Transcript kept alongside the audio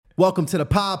Welcome to the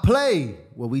Pod Play,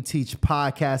 where we teach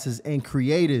podcasters and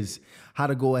creators how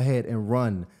to go ahead and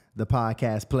run the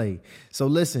podcast play. So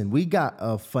listen, we got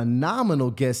a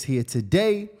phenomenal guest here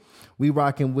today. We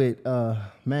rocking with,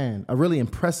 a really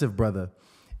impressive brother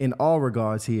in all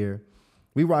regards here.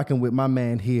 We rocking with my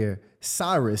man here,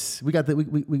 Cyrus. We got the.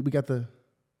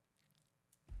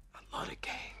 I love the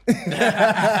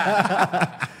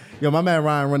game. Yo, my man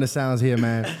Ryan run the sounds here,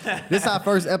 man. This is our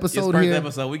first episode here.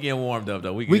 Episode. We getting warmed up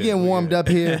though. We getting warmed up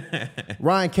here.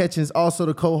 Ryan Ketchens, also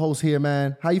the co-host here,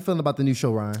 man. How you feeling about the new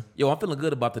show, Ryan? Yo, I'm feeling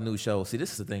good about the new show. See,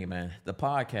 this is the thing, man. The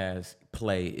podcast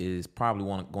play is probably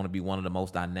going to be one of the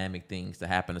most dynamic things to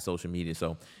happen to social media.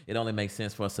 So it only makes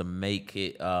sense for us to make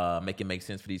it make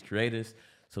sense for these creators,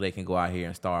 so they can go out here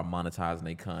and start monetizing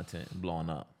their content and blowing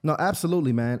up. No,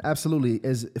 absolutely, man. Absolutely.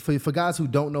 As for guys who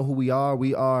don't know who we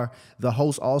are the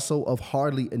host also of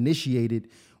Hardly Initiated,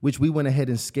 which we went ahead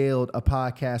and scaled a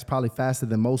podcast probably faster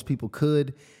than most people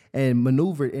could and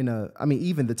maneuvered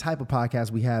even the type of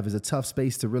podcast we have is a tough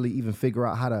space to really even figure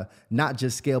out how to not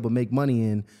just scale but make money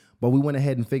in. But we went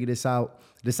ahead and figured this out,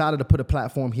 decided to put a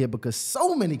platform here because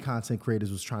so many content creators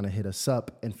was trying to hit us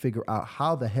up and figure out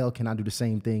how the hell can I do the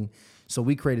same thing. So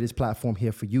we created this platform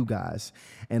here for you guys.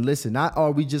 And listen, not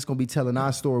are we just going to be telling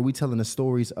our story, we telling the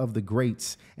stories of the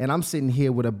greats. And I'm sitting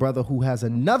here with a brother who has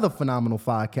another phenomenal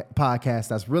podcast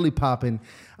that's really popping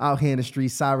out here in the street.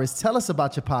 Cyrus, tell us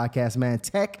about your podcast, man.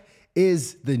 Tech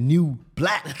is the New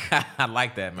Black. I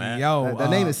like that, man. Yo, that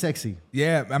name is sexy.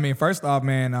 Yeah, I mean, first off,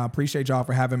 man, I appreciate y'all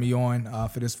for having me on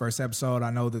for this first episode.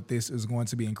 I know that this is going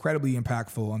to be incredibly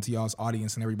impactful onto y'all's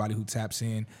audience and everybody who taps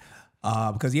in.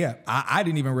 Because I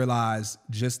didn't even realize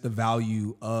just the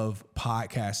value of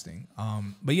podcasting.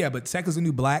 But Tech is the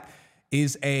New Black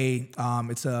is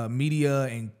it's a media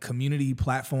and community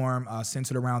platform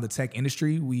centered around the tech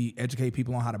industry. We educate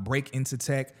people on how to break into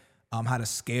tech, how to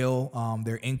scale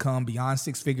their income beyond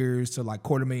six figures to like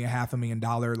 $250,000,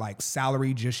 $500,000 like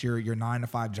salary, just your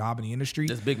 9-to-5 job in the industry.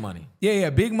 That's big money. Yeah,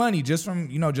 big money just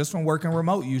from working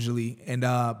remote usually. And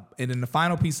then the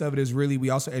final piece of it is really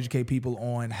we also educate people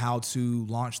on how to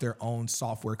launch their own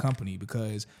software company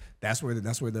because that's where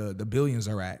the billions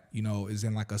are at, is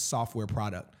in like a software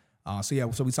product.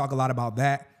 So we talk a lot about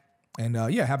that. And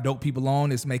have dope people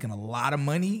on. It's making a lot of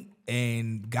money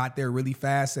and got there really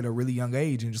fast at a really young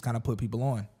age and just kind of put people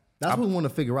on. That's what we want to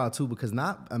figure out too, because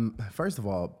first of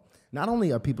all, not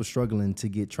only are people struggling to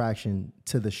get traction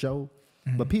to the show,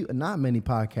 but not many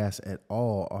podcasts at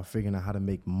all are figuring out how to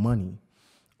make money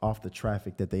off the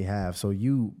traffic that they have. So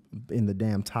you in the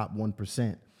damn top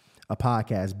 1%. A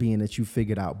podcast being that you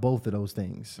figured out both of those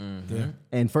things. Mm-hmm. Yeah.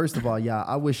 And first of all,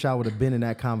 I wish I would have been in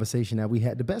that conversation that we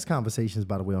had. The best conversations,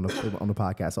 by the way, on the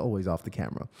podcast are always off the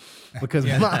camera. Because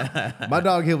my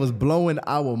dog here was blowing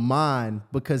our mind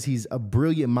because he's a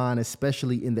brilliant mind,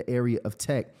 especially in the area of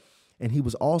tech. And he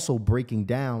was also breaking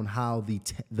down how the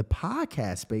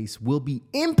podcast space will be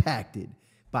impacted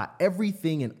by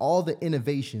everything and all the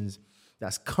innovations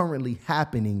that's currently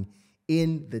happening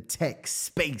in the tech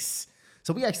space.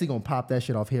 So we actually gonna pop that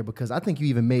shit off here because I think you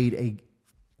even made a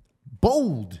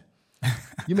bold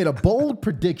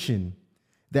prediction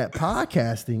that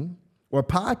podcasting or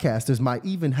podcasters might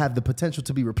even have the potential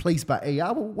to be replaced by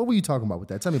AI. What were you talking about with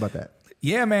that? Tell me about that.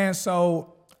 Yeah, man.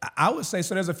 So I would say,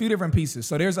 there's a few different pieces.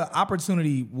 So there's an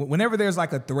opportunity whenever there's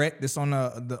like a threat that's on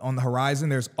the horizon,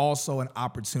 there's also an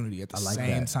opportunity at the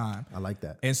same time. I like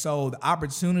that. And so the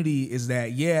opportunity is that,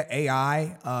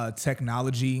 AI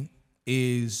technology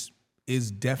is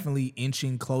definitely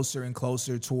inching closer and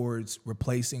closer towards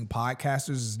replacing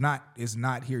podcasters. It's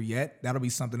not here yet. That'll be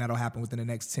something that'll happen within the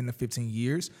next 10 to 15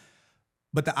 years.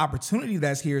 But the opportunity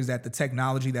that's here is that the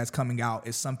technology that's coming out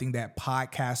is something that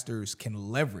podcasters can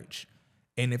leverage.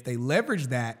 And if they leverage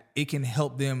that, it can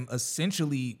help them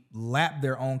essentially lap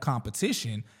their own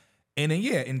competition. And then,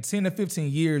 in 10 to 15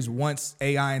 years, once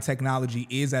AI and technology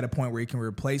is at a point where it can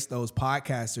replace those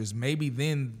podcasters, maybe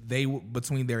then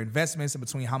between their investments and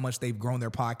between how much they've grown their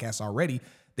podcast already,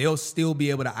 they'll still be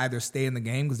able to either stay in the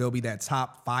game because they'll be that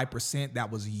top 5%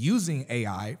 that was using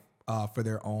AI for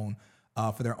their own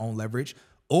leverage.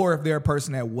 Or if they're a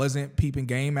person that wasn't peeping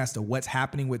game as to what's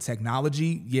happening with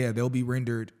technology, they'll be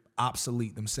rendered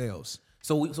obsolete themselves.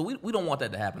 So we don't want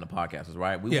that to happen to podcasters,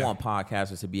 right? We want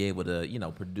podcasters to be able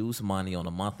to, produce money on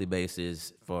a monthly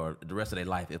basis for the rest of their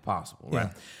life if possible, right?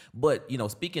 Yeah.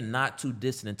 But, speaking not too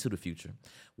distant into the future,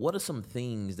 what are some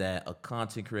things that a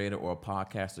content creator or a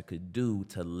podcaster could do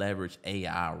to leverage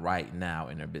AI right now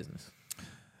in their business?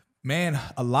 Man,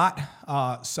 a lot.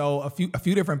 So a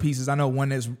few different pieces. I know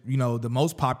one is, the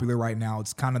most popular right now.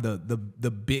 It's kind of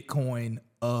the Bitcoin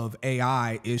of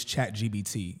AI is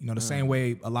ChatGPT. You know, the same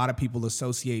way a lot of people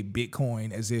associate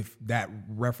Bitcoin as if that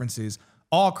references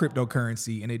all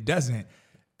cryptocurrency, and it doesn't.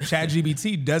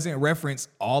 ChatGPT doesn't reference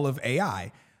all of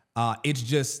AI.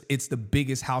 It's the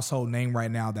biggest household name right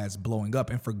now that's blowing up,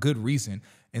 and for good reason.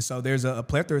 And so there's a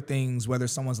plethora of things, whether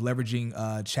someone's leveraging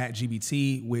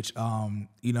ChatGPT, which,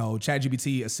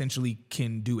 ChatGPT essentially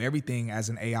can do everything as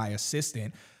an AI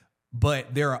assistant.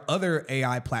 But there are other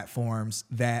AI platforms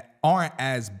that aren't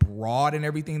as broad in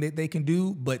everything that they can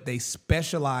do, but they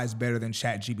specialize better than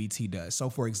ChatGPT does. So,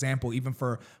 for example, even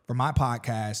for my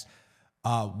podcast,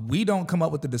 we don't come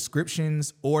up with the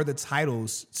descriptions or the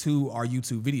titles to our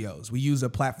YouTube videos. We use a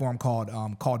platform called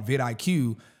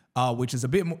vidIQ, which is a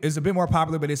bit more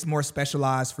popular, but it's more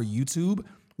specialized for YouTube,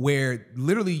 where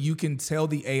literally you can tell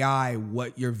the AI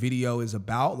what your video is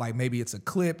about. Like maybe it's a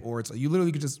clip, or you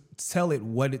literally can just tell it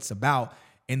what it's about,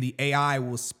 and the AI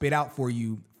will spit out for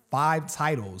you 5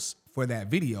 titles for that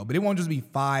video. But it won't just be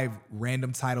 5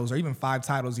 random titles or even 5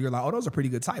 titles you're like, oh, those are pretty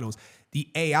good titles. The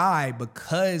AI,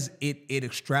 because it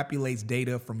extrapolates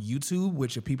data from YouTube,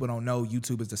 which if people don't know,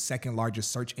 YouTube is the second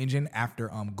largest search engine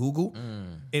after Google.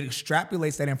 It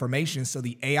extrapolates that information, so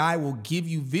the AI will give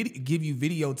you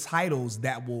video titles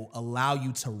that will allow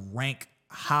you to rank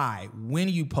high when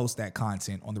you post that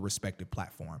content on the respective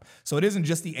platform. So it isn't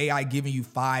just the AI giving you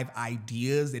 5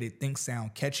 ideas that it thinks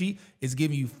sound catchy. It's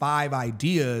giving you 5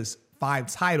 ideas, 5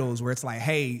 titles where it's like,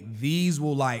 hey, these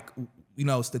will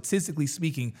statistically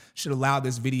speaking, should allow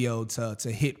this video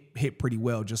to hit pretty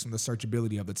well just from the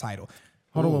searchability of the title.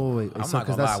 Hold on, wait. I'm not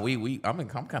gonna lie. I'm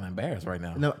kind of embarrassed right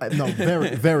now. No,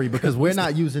 very, very, because we're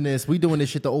not using this. We doing this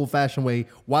shit the old-fashioned way,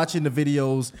 watching the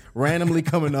videos, randomly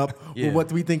coming up with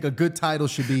what we think a good title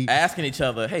should be. Asking each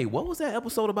other, hey, what was that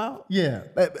episode about? Yeah,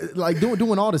 like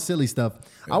doing all the silly stuff.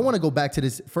 I want to go back to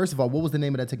this. First of all, what was the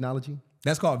name of that technology?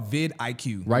 That's called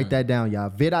vidIQ. Write that down, y'all.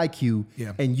 vidIQ.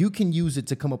 Yeah. And you can use it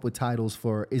to come up with titles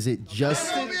for, is it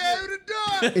just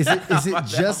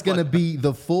gonna be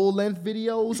the full length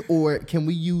videos, or can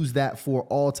we use that for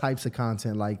all types of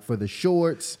content, like for the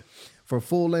shorts, for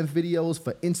full length videos,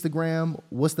 for Instagram?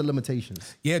 What's the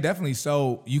limitations? Yeah, definitely.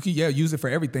 So you can use it for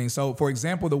everything. So for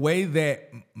example, the way that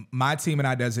my team and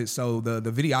I does it, so the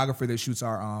videographer that shoots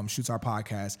our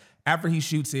podcast, after he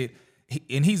shoots it,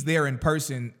 and he's there in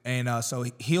person, and so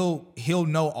he'll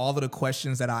know all of the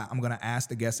questions that I'm going to ask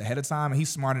the guests ahead of time, and he's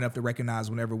smart enough to recognize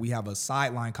whenever we have a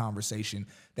sideline conversation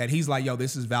that he's like, yo,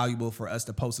 this is valuable for us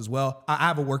to post as well. I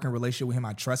have a working relationship with him.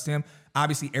 I trust him.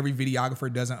 Obviously, every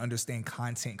videographer doesn't understand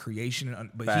content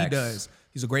creation, but Facts. He does.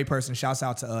 He's a great person. Shouts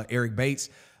out to Eric Bates.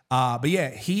 But yeah,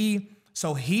 he'll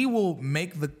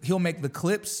make the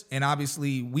clips, and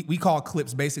obviously we call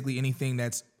clips basically anything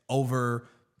that's over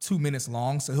 2 minutes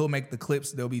long. So he'll make the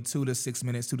clips. They'll be 2 to 6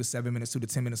 minutes, 2 to 7 minutes, 2 to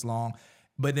 10 minutes long.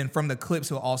 But then from the clips,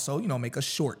 he'll also, make a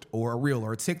short or a reel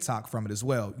or a TikTok from it as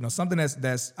well. Something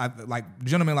that's like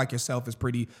gentlemen like yourself is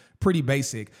pretty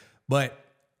basic. But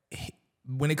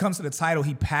when it comes to the title,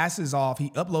 he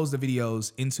uploads the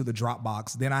videos into the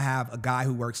Dropbox. Then I have a guy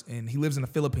who he lives in the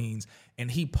Philippines, and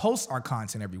he posts our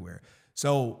content everywhere.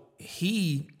 So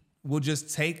he will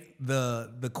just take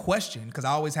the question, because I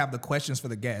always have the questions for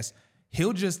the guests.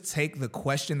 He'll just take the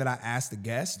question that I asked the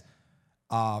guest,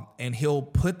 and he'll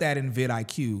put that in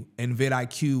vidIQ, and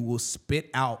vidIQ will spit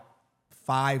out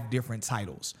 5 different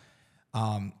titles. So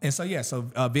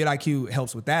vidIQ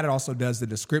helps with that. It also does the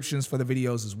descriptions for the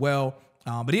videos as well.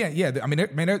 But yeah. I mean,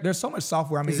 there's so much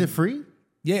software. I mean, is it free?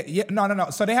 Yeah. No.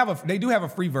 So they do have a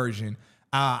free version.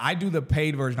 I do the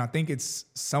paid version. I think it's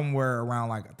somewhere around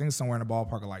in the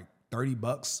ballpark of like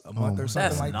 $30 a month or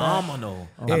something like phenomenal.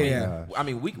 That. Yeah. I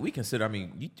mean, we consider. I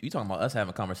mean, you talking about us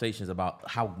having conversations about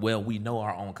how well we know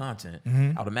our own content.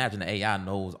 Mm-hmm. I would imagine the AI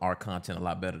knows our content a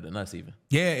lot better than us, even.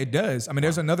 Yeah, it does. I mean,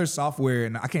 there's another software,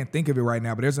 and I can't think of it right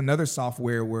now, but there's another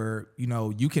software where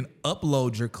you can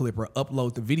upload your clip or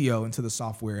upload the video into the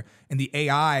software, and the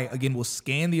AI again will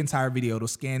scan the entire video. It'll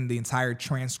scan the entire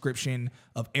transcription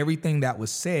of everything that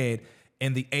was said.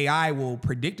 And the AI will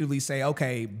predictively say,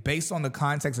 okay, based on the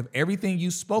context of everything you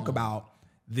spoke about,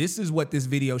 this is what this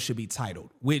video should be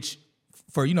titled, which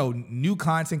for, new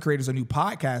content creators or new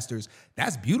podcasters,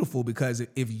 that's beautiful, because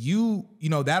if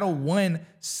that'll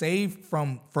save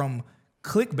from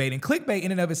clickbait. And clickbait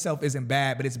in and of itself isn't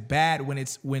bad, but it's bad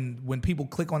when people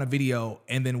click on a video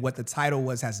and then what the title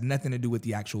has nothing to do with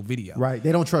the actual video. Right.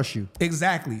 They don't trust you.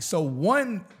 Exactly. So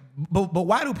But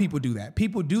why do people do that?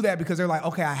 People do that because they're like,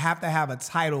 okay, I have to have a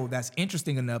title that's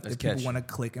interesting enough that people want to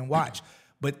click and watch.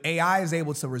 But AI is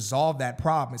able to resolve that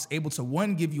problem. It's able to,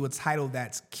 one, give you a title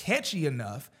that's catchy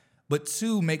enough, but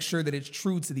 2, make sure that it's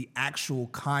true to the actual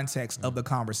context of the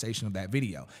conversation of that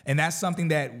video. And that's something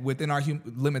that within our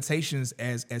limitations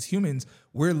as humans,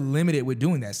 we're limited with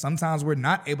doing that. Sometimes we're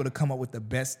not able to come up with the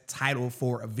best title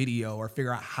for a video or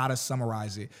figure out how to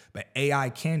summarize it, but AI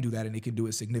can do that, and it can do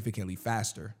it significantly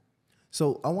faster.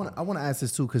 So I want to ask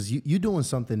this too, because you're doing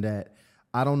something that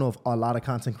I don't know if a lot of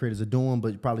content creators are doing,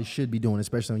 but you probably should be doing,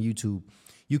 especially on YouTube.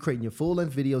 You creating your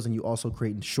full-length videos, and you also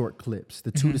creating short clips,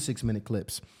 the 2 to 6 minute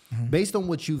clips. Based on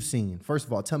what you've seen, first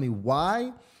of all, tell me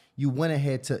why you went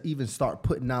ahead to even start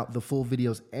putting out the full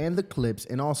videos and the clips,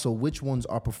 and also which ones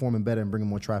are performing better and bringing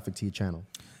more traffic to your channel.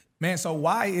 Man, so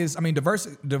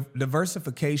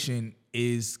diversification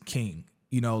is king.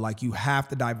 You know, like you have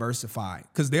to diversify,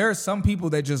 because there are some people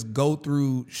that just go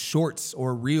through shorts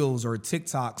or reels or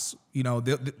TikToks. You know,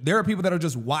 there are people that'll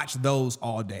just watch those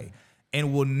all day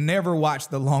and will never watch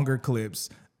the longer clips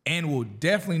and will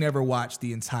definitely never watch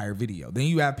the entire video. Then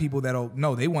you have people that'll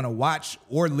they want to watch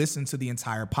or listen to the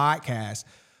entire podcast.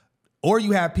 Or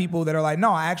you have people that are like,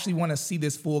 no, I actually want to see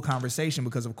this full conversation,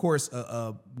 because of course,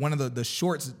 one of the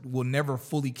shorts will never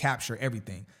fully capture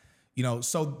everything. You know,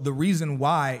 so the reason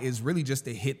why is really just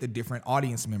to hit the different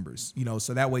audience members, you know,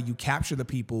 so that way you capture the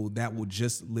people that will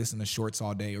just listen to shorts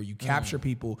all day, or you capture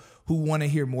people who want to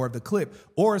hear more of the clip,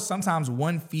 or sometimes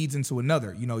one feeds into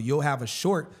another. You know, you'll have a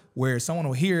short where someone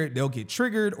will hear it, they'll get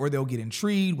triggered or they'll get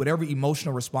intrigued, whatever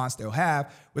emotional response they'll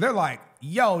have, where they're like,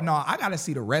 yo, no, I got to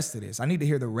see the rest of this. I need to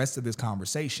hear the rest of this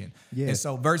conversation. Yeah. And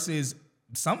so versus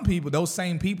some people, those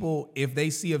same people, if they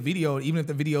see a video, even if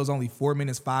the video is only 4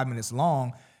 minutes, 5 minutes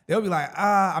long, they'll be like,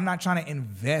 I'm not trying to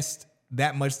invest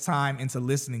that much time into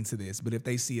listening to this. But if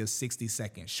they see a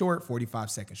 60-second short,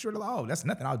 45-second short, they're like, oh, that's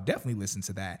nothing. I'll definitely listen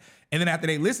to that. And then after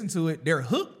they listen to it, they're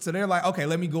hooked. So they're like, okay,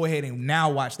 let me go ahead and now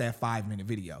watch that 5-minute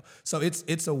video. So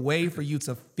it's a way for you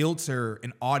to filter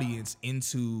an audience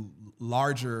into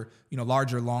larger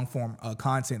long form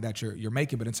content that you're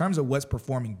making. But in terms of what's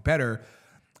performing better,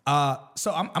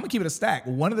 so I'm gonna keep it a stack.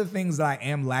 One of the things that I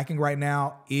am lacking right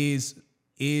now is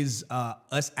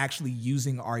us actually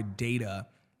using our data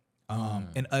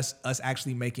and us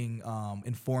actually making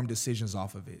informed decisions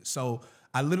off of it. So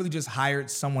I literally just hired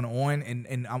someone on,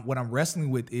 and what I'm wrestling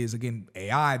with is, again,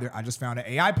 AI. I just found an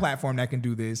AI platform that can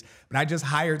do this, but I just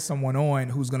hired someone on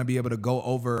who's going to be able to go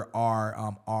over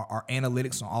our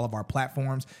analytics on all of our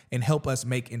platforms and help us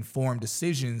make informed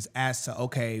decisions as to,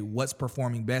 okay, what's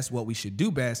performing best, what we should do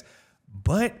best.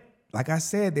 But like I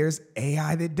said, there's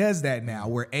AI that does that now,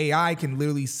 where AI can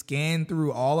literally scan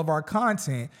through all of our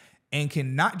content and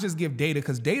can not just give data,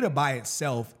 because data by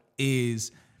itself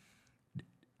is,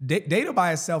 I'm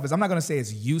not going to say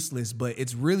it's useless, but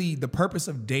it's really, the purpose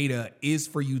of data is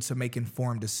for you to make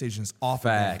informed decisions off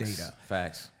of that data.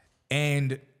 Facts.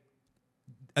 And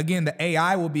again, the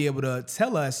AI will be able to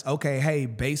tell us, okay, hey,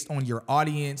 based on your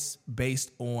audience,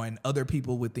 based on other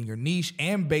people within your niche,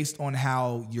 and based on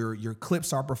how your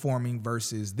clips are performing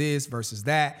versus this, versus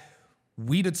that,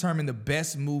 we determine the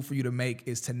best move for you to make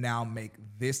is to now make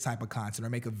this type of content, or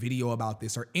make a video about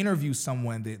this, or interview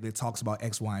someone that talks about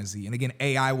X, Y, and Z. And again,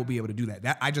 AI will be able to do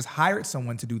that. I just hired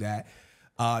someone to do that.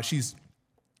 She's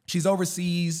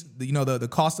overseas. The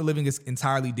cost of living is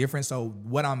entirely different. So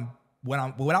what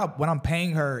I'm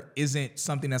paying her isn't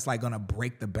something that's like gonna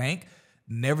break the bank.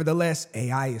 Nevertheless,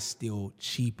 AI is still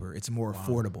cheaper. It's more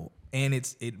affordable, and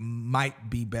it might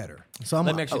be better. So I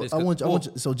want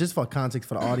you, so just for context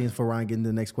for the audience, for Ryan getting to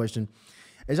the next question.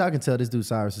 As y'all can tell, this dude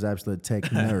Cyrus is absolutely a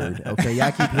tech nerd. Okay,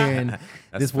 y'all keep hearing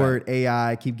this word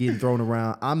AI keep getting thrown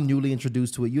around. I'm newly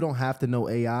introduced to it. You don't have to know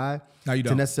AI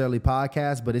to necessarily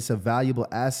podcast, but it's a valuable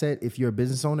asset if you're a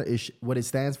business owner. What it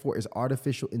stands for is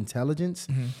artificial intelligence.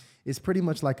 Mm-hmm. It's pretty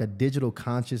much like a digital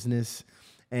consciousness,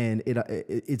 and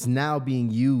it's now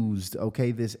being used.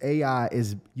 Okay, this AI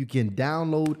is, you can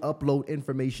download, upload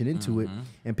information into it,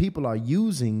 and people are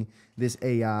using this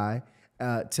AI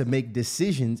to make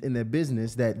decisions in their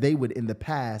business that they would in the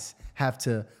past have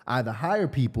to either hire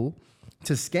people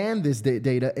to scan this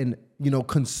data and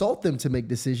consult them to make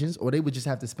decisions, or they would just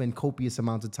have to spend copious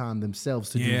amounts of time themselves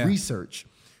to do research.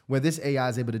 Where this AI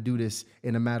is able to do this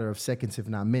in a matter of seconds, if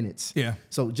not minutes. Yeah.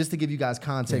 So just to give you guys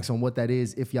context on what that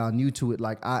is, if y'all new to it,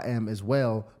 like I am as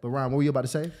well. But Ryan, what were you about to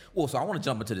say? Well, so I want to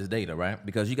jump into this data, right?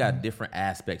 Because you got different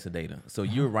aspects of data. So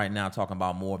you're right now talking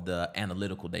about more of the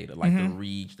analytical data, like the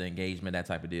reach, the engagement, that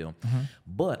type of deal.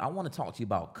 But I want to talk to you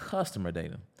about customer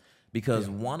data. Because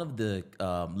one of the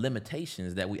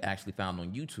limitations that we actually found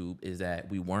on YouTube is that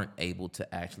we weren't able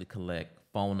to actually collect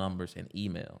phone numbers and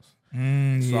emails.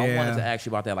 So I wanted to ask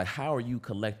you about that. Like, how are you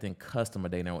collecting customer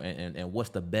data, and what's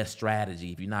the best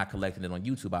strategy? If you're not collecting it on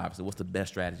YouTube, obviously, what's the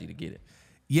best strategy to get it?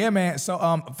 Yeah, man. So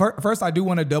first, I do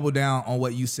want to double down on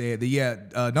what you said.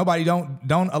 Nobody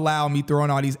don't allow me throwing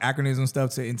all these acronyms and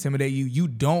stuff to intimidate you. You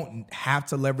don't have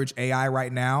to leverage AI right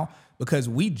now because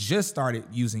we just started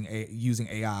using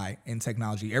AI and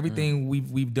technology. Everything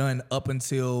we've done up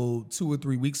until 2 or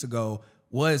 3 weeks ago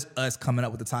was us coming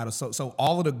up with the title. So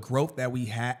all of the growth that we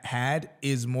had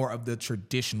is more of the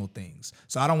traditional things.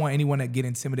 So I don't want anyone to get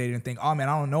intimidated and think, oh man,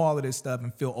 I don't know all of this stuff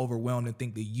and feel overwhelmed and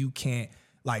think that you can't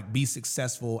like be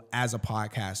successful as a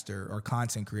podcaster or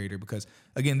content creator, because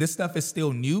again, this stuff is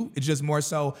still new. It's just more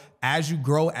so as you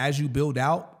grow, as you build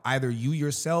out, either you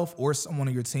yourself or someone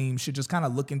on your team should just kind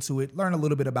of look into it, learn a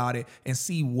little bit about it, and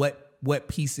see what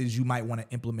pieces you might want to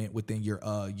implement within your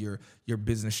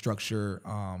business structure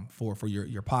for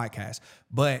your podcast.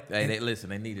 But hey,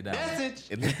 they needed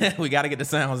that. We got to get the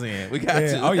sounds in. We got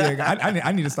to. Oh yeah,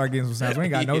 I need to start getting some sounds. We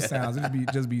ain't got no sounds.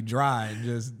 It just be dry.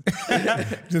 Just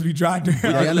be dry. I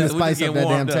need to spice up that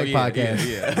damn tech podcast.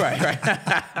 Yeah.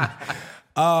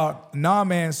 Right. Nah,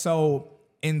 man. So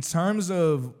in terms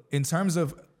of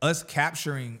us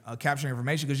capturing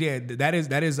information, because that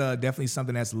is definitely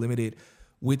something that's limited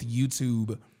with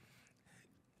YouTube.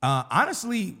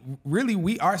 Honestly, really,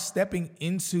 we are stepping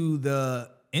into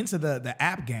the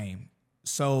app game.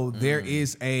 So there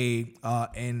is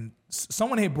and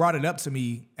someone had brought it up to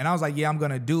me, and I was like, yeah, I'm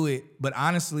gonna do it. But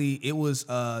honestly, it was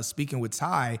speaking with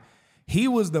Ty. He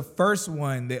was the first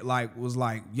one that was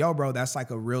like, yo, bro, that's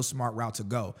like a real smart route to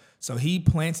go. So he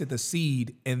planted the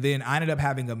seed, and then I ended up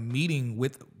having a meeting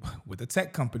with a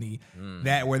tech company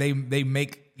where they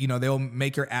make, they'll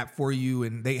make your app for you,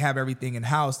 and they have everything in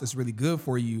house that's really good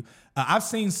for you. I've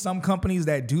seen some companies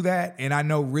that do that, and I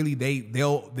know really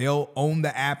they'll own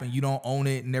the app and you don't own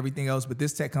it and everything else. But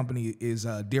this tech company is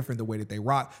different the way that they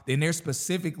rock. Then they're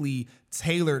specifically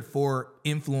tailored for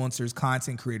influencers,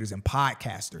 content creators, and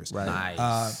podcasters. Right.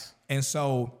 Nice. And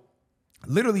so,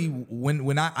 literally,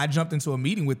 when I jumped into a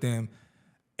meeting with them,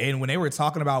 and when they were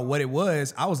talking about what it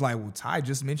was, I was like, well, Ty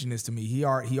just mentioned this to me. He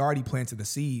already planted the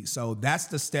seed. So that's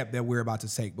the step that we're about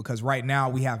to take, because right now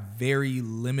we have very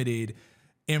limited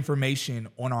information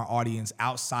on our audience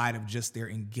outside of just their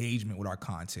engagement with our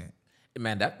content.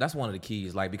 Man, that's one of the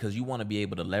keys, because you want to be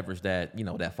able to leverage that,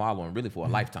 that following really for a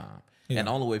lifetime. Yeah. And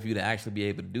the only way for you to actually be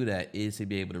able to do that is to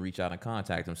be able to reach out and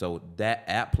contact them. So that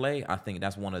app play, I think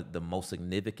that's one of the most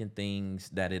significant things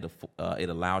that it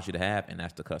allows you to have, and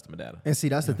that's the customer data. And see,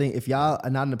 that's the thing. If y'all are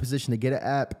not in a position to get an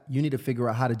app, you need to figure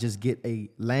out how to just get a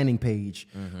landing page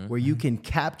where you can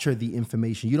capture the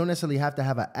information. You don't necessarily have to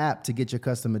have an app to get your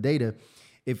customer data.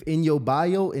 If in your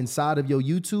bio inside of your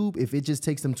YouTube, if it just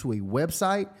takes them to a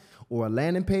website or a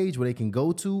landing page where they can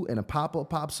go to, and a pop-up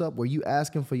pops up where you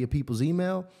asking for your people's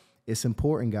email, it's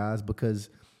important, guys, because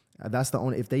that's the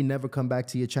only, if they never come back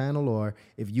to your channel, or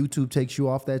if YouTube takes you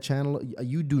off that channel,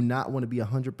 you do not want to be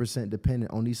 100%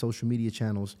 dependent on these social media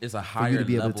channels. It's a higher for you to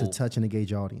be level, able to touch and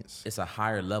engage your audience. It's a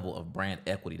higher level of brand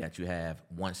equity that you have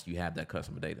once you have that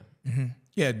customer data. Mm-hmm.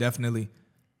 Yeah, definitely.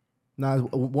 No,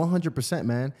 100%,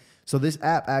 man. So this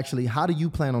app, actually, how do you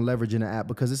plan on leveraging the app?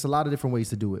 Because it's a lot of different ways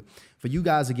to do it. For you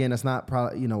guys, again, that's not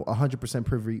probably 100%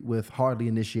 privy with Hardly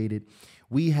Initiated.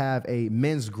 We have a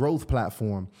men's growth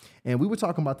platform, and we were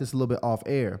talking about this a little bit off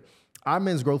air. Our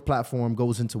men's growth platform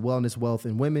goes into wellness, wealth,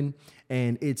 and women,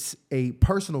 and it's a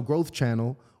personal growth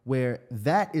channel where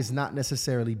that is not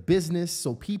necessarily business.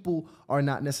 So people are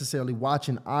not necessarily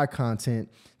watching our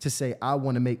content to say, I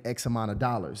want to make X amount of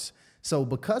dollars. So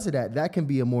because of that, that can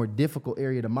be a more difficult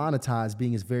area to monetize,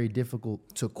 being it's very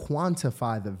difficult to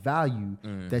quantify the value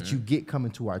that you get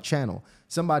coming to our channel.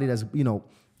 Somebody that's,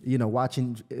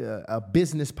 watching a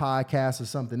business podcast or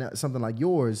something like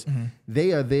yours,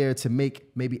 they are there to make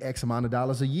maybe X amount of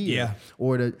dollars a year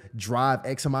or to drive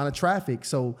X amount of traffic.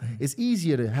 So it's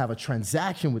easier to have a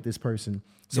transaction with this person.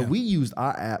 So we used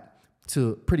our app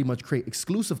to pretty much create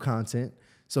exclusive content.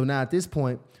 So now at this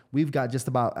point, we're just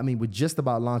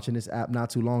about launching this app not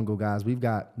too long ago, guys. We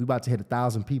about to hit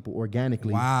 1,000 people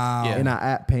organically in our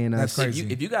app paying us. That's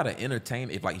crazy. If you got an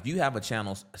entertainment, if you have a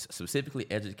channel specifically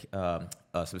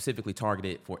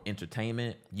targeted for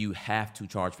entertainment, you have to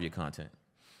charge for your content.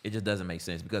 It just doesn't make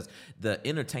sense, because the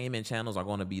entertainment channels are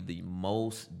going to be the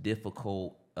most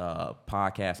difficult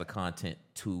podcast or content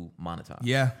to monetize.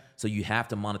 Yeah. So you have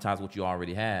to monetize what you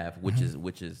already have, which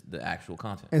is the actual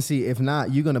content. And see, if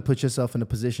not, you're going to put yourself in a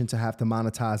position to have to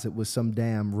monetize it with some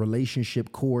damn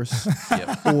relationship course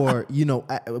or,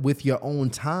 with your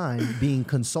own time being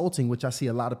consulting, which I see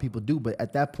a lot of people do. But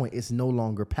at that point, it's no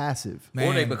longer passive. Man.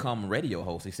 Or they become radio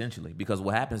hosts, essentially, because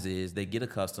what happens is they get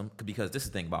accustomed, because this is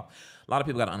the thing about a lot of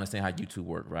people got to understand how YouTube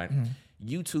works, right?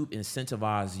 YouTube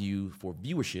incentivizes you for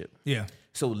viewership. Yeah.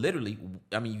 So literally,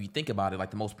 I mean, you think about it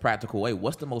like the most practical way.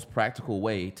 What's the most practical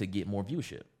way to get more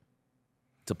viewership?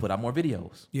 To put out more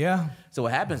videos. Yeah. So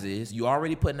what happens is you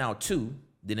already putting out 2,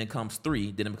 then it comes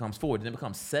 3, then it becomes 4, then it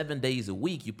becomes 7 days a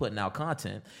week you putting out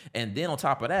content. And then on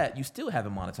top of that, you still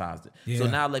haven't monetized it. Yeah. So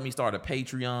now let me start a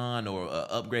Patreon or a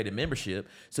upgraded membership.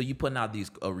 So you putting out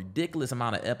a ridiculous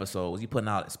amount of episodes. You putting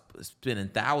out, spending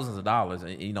thousands of dollars,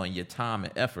 in your time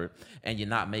and effort, and you're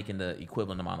not making the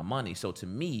equivalent amount of money. So to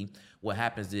me, what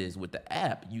happens is with the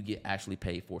app, you get actually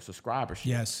paid for subscribership.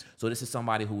 Yes. So this is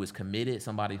somebody who is committed,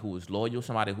 somebody who is loyal,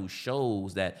 somebody who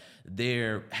shows that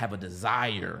they have a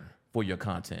desire for your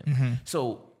content.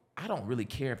 So I don't really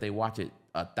care if they watch it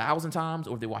 1,000 times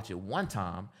or if they watch it 1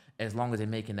 time, as long as they're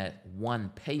making that one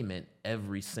payment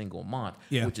every single month,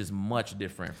 which is much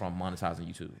different from monetizing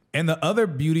YouTube. And the other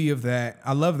beauty of that,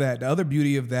 I love that. The other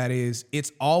beauty of that is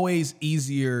it's always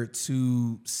easier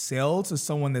to sell to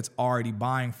someone that's already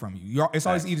buying from you. It's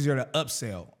always easier to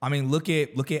upsell. I mean, look at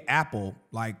Apple.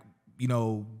 Like,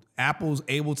 Apple's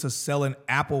able to sell an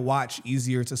Apple Watch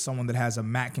easier to someone that has a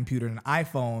Mac computer and an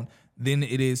iPhone than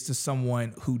it is to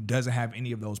someone who doesn't have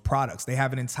any of those products. They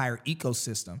have an entire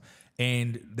ecosystem,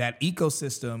 and that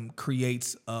ecosystem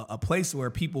creates a place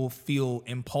where people feel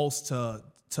impulse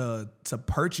to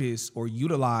purchase or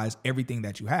utilize everything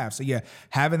that you have. So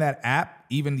having that app,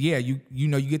 even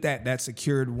you get that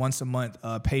secured once a month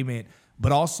payment.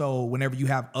 But also, whenever you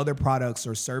have other products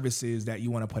or services that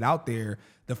you want to put out there,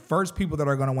 the first people that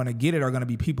are going to want to get it are going to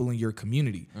be people in your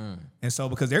community. And so,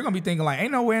 because they're going to be thinking like,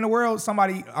 ain't no way in the world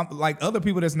somebody like other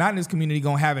people that's not in this community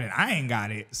going to have it and I ain't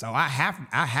got it. So I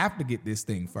have to get this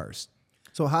thing first.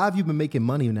 So how have you been making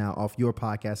money now off your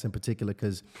podcast in particular?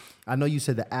 Because I know you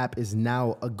said the app is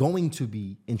now going to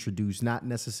be introduced, not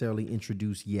necessarily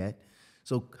introduced yet.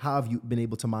 So how have you been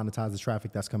able to monetize the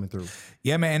traffic that's coming through?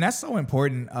 Yeah, man, and that's so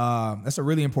important. That's a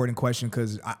really important question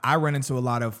because I run into a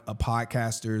lot of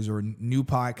podcasters or new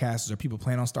podcasters or people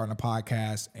planning on starting a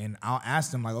podcast, and I'll ask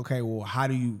them like, okay, well, how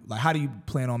do you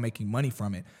plan on making money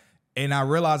from it? And I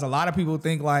realize a lot of people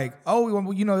think like, oh,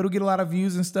 well, it'll get a lot of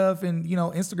views and stuff, and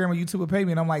Instagram or YouTube will pay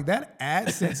me. And I'm like, that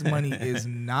AdSense money is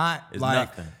not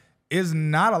is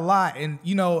not a lot, and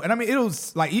and I mean, it'll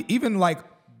like even like.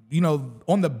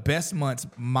 On the best months,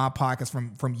 my podcast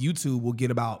from YouTube will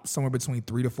get about somewhere between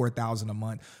 $3,000 to $4,000 a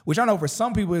month, which I know for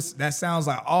some people that sounds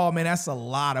like, oh man, that's a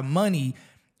lot of money.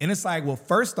 And it's like, well,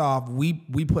 first off, we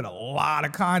put a lot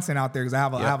of content out there because I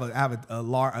have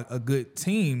a good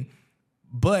team,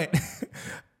 but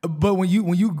when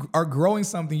you are growing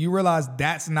something, you realize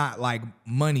that's not like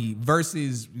money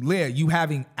versus you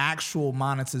having actual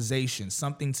monetization,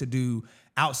 something to do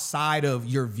outside of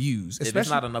your views. If it's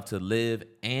not enough to live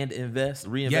and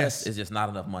reinvest, it's just not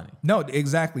enough money. No,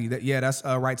 exactly. That's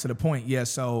right to the point. Yeah.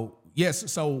 So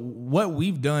what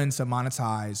we've done to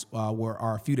monetize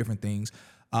are a few different things.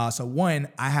 So one,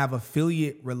 I have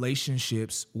affiliate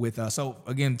relationships with, so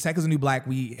again, Tech is the New Black.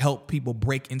 We help people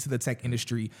break into the tech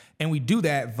industry, and we do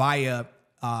that via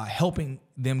helping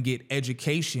them get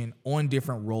education on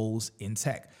different roles in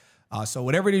tech. So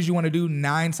whatever it is you want to do,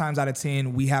 9 times out of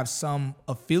 10, we have some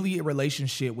affiliate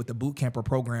relationship with the Bootcamper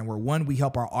program where one, we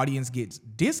help our audience get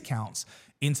discounts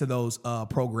into those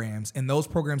programs, and those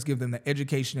programs give them the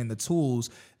education and the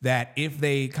tools that if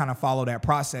they kind of follow that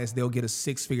process, they'll get a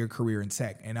 6-figure career in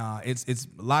tech. And it's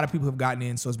a lot of people have gotten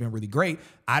in, so it's been really great.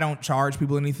 I don't charge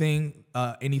people anything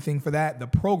for that. The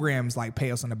programs like pay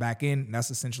us on the back end, and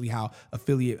that's essentially how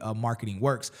affiliate marketing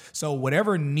works. So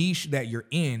whatever niche that you're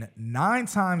in, 9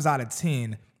 times out of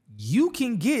 10, you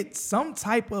can get some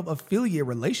type of affiliate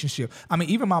relationship. I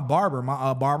mean, even my barber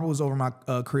was over my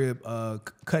crib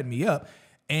cutting me up.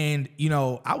 And,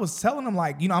 I was telling him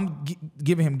like, I'm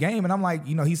giving him game, and I'm like,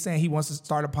 he's saying he wants to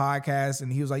start a podcast,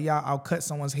 and he was like, yeah, I'll cut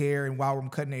someone's hair, and while I'm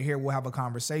cutting their hair, we'll have a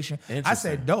conversation. I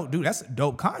said, dope, dude, that's a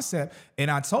dope concept. And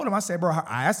I told him, I said, bro,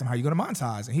 I asked him, how you going to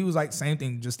monetize? And he was like, same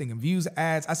thing, just thinking views,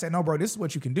 ads. I said, no, bro, this is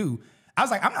what you can do. I was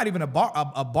like, I'm not even a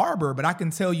barber, but I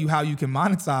can tell you how you can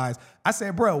monetize. I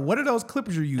said, bro, what are those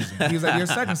clippers you're using? He was like, they're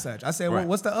such and such. I said, well,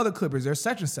 what's the other clippers? They're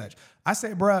such and such. I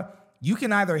said, bro, you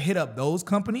can either hit up those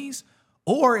companies,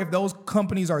 or if those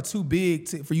companies are too big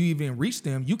for you even reach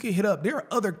them, you can hit up. There are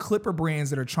other clipper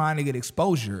brands that are trying to get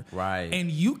exposure. Right.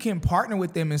 And you can partner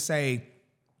with them and say,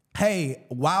 hey,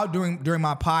 while during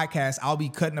my podcast, I'll be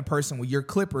cutting a person with your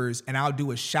clippers and I'll do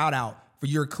a shout out for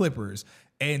your clippers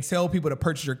and tell people to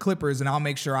purchase your clippers, and I'll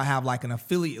make sure I have like an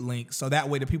affiliate link so that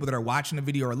way the people that are watching the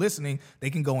video or listening, they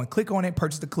can go and click on it,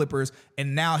 purchase the clippers,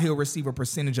 and now he'll receive a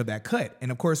percentage of that cut. And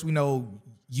of course, we know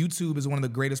YouTube is one of the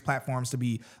greatest platforms to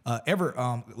be to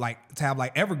have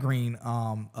like evergreen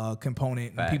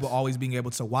component, and people always being able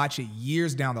to watch it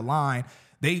years down the line.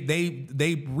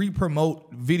 They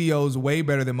re-promote videos way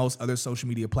better than most other social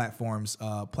media platforms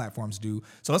do.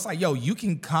 So it's like, yo, you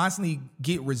can constantly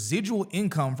get residual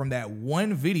income from that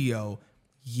one video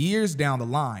years down the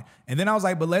line. And then I was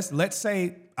like, but let's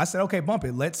say, I said, okay, bump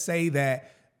it. Let's say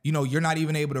that, you know, you're not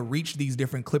even able to reach these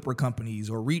different clipper companies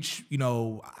or reach, you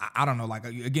know, I don't know, like,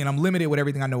 again, I'm limited with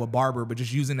everything I know with barber, but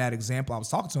just using that example I was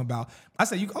talking to him about, I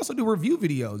said, you can also do review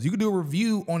videos. You can do a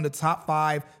review on the top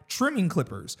 5 trimming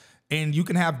clippers. And you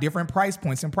can have different price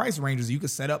points and price ranges. You could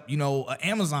set up, you know, an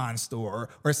Amazon store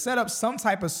or set up some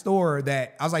type of store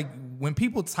that, I was like, when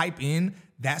people type in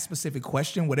that specific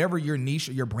question, whatever your niche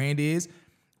or your brand is,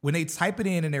 when they type it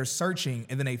in and they're searching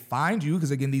and then they find you,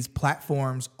 because again, these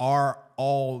platforms are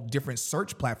all different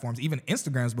search platforms. Even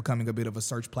Instagram is becoming a bit of a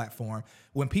search platform.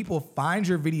 When people find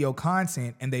your video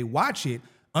content and they watch it,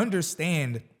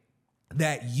 understand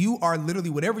that you are literally,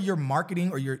 whatever you're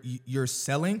marketing or you're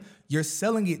selling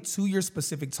it to your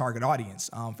specific target audience.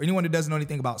 For anyone who doesn't know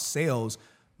anything about sales,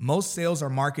 most sales or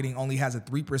marketing only has a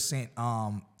 3%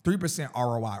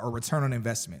 ROI or return on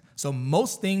investment. So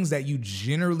most things that you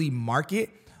generally market,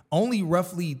 only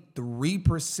roughly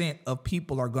 3% of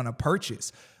people are going to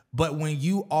purchase. But when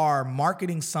you are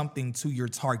marketing something to your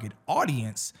target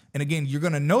audience, and again, you're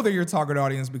going to know they're your target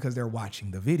audience because they're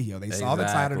watching the video. They saw the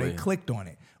title, they clicked on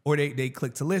it, or they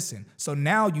clicked to listen. So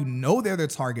now you know they're the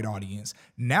target audience.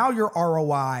 Now your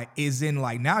ROI is in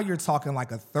like, now you're talking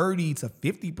like a 30 to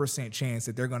 50% chance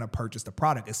that they're going to purchase the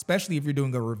product, especially if you're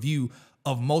doing a review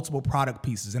of multiple product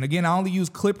pieces. And again, I only use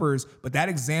clippers, but that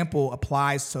example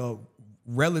applies to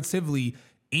relatively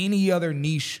any other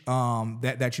niche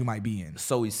that you might be in.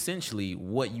 So essentially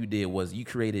what you did was you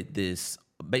created this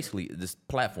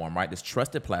platform, right? This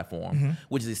trusted platform,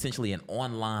 which is essentially an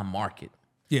online market.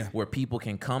 Yeah. Where people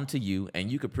can come to you and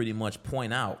you could pretty much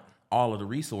point out all of the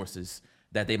resources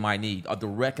that they might need, or the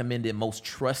recommended most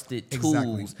trusted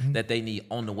tools that they need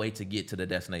on the way to get to the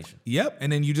destination. Yep.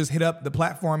 And then you just hit up the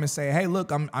platform and say, hey,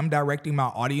 look, I'm directing my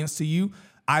audience to you.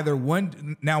 Either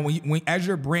one, now when as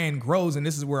your brand grows, and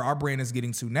this is where our brand is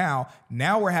getting to now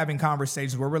we're having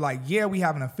conversations where we're like, yeah, we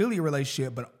have an affiliate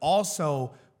relationship, but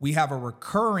also we have a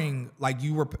recurring,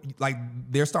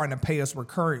 they're starting to pay us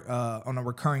recurring on a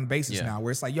recurring basis now, where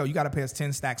it's like, yo, you got to pay us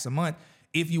 10 stacks a month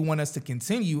if you want us to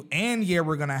continue. And yeah,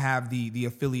 we're going to have the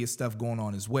affiliate stuff going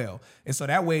on as well. And so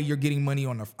that way you're getting money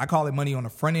I call it money on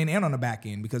the front end and on the back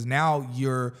end, because now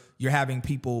you're having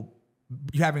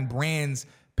brands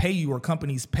pay you, or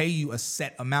companies pay you a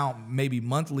set amount, maybe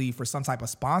monthly, for some type of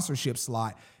sponsorship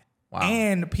slot. Wow.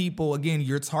 And people, again,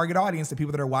 your target audience, the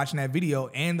people that are watching that video,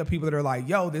 and the people that are like,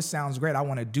 yo, this sounds great, I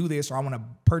want to do this, or I want to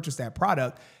purchase that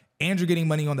product, and you're getting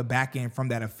money on the back end from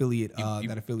that affiliate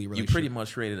relationship. You pretty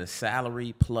much created a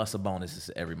salary plus a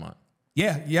bonus every month.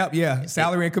 Yeah.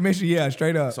 Salary and commission,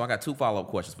 straight up. So I got 2 follow-up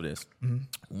questions for this.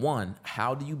 One,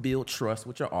 how do you build trust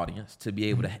with your audience to be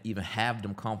able to even have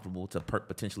them comfortable to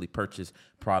potentially purchase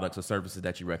products or services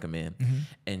that you recommend?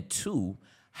 And 2,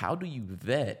 how do you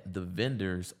vet the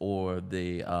vendors or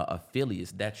the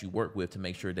affiliates that you work with to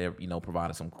make sure they're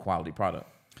providing some quality product?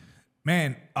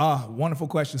 Man, wonderful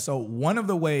question. So one of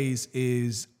the ways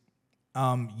is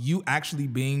you actually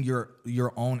being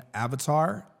your own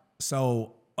avatar.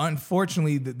 So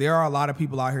unfortunately, there are a lot of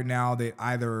people out here now that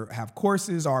either have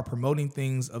courses or are promoting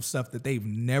things of stuff that they've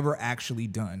never actually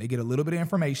done. They get a little bit of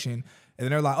information and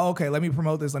then they're like, oh, okay, let me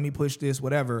promote this, let me push this,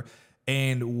 whatever.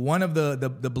 And one of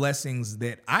the blessings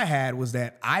that I had was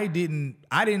that I didn't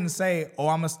say, oh,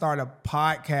 I'm gonna start a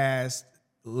podcast,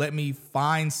 let me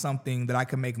find something that I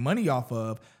can make money off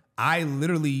of. I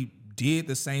literally did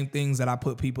the same things that I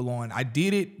put people on. I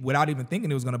did it without even thinking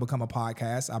it was going to become a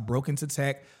podcast. I broke into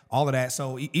tech, all of that.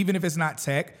 So even if it's not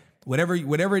tech, whatever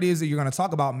it is that you're going to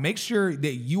talk about, make sure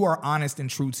that you are honest and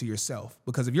true to yourself.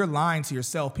 Because if you're lying to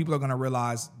yourself, people are going to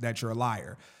realize that you're a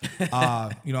liar.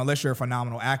 Unless you're a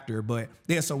phenomenal actor. But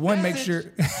yeah, so one, make sure,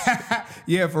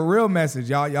 yeah, for real message,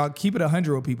 y'all keep it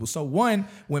 100 with people. So one,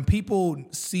 when people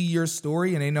see your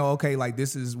story and they know, okay, like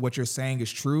this is what you're saying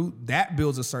is true, that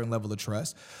builds a certain level of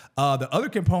trust. The other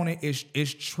component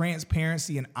is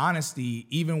transparency and honesty,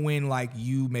 even when like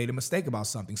you made a mistake about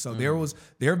something. So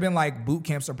there have been like boot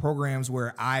camps or programs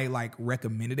where I like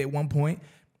recommended at one point,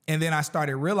 And then I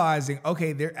started realizing,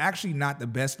 okay, they're actually not the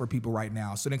best for people right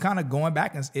now. So then kind of going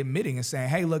back and admitting and saying,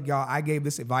 hey, look, y'all, I gave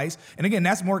this advice. And again,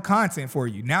 that's more content for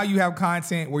you. Now you have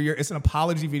content where it's an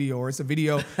apology video or it's a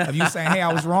video of you saying, hey,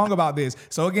 I was wrong about this.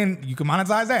 So again, you can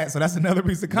monetize that. So that's another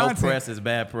piece of content. No press is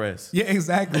bad press. Yeah,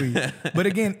 exactly. But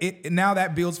again, now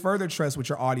that builds further trust with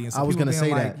your audience. So I was going to say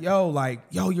like,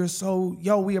 that.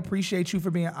 Yo, we appreciate you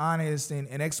for being honest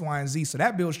and X, Y, and Z. So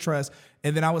that builds trust.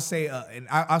 And then I would say, and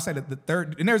I'll say that the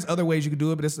third, and there's other ways you can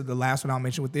do it, but this is the last one I'll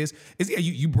mention with this, is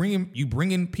you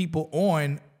bring in people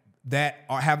on that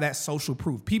have that social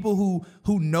proof. People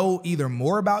who know either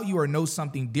more about you or know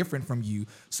something different from you.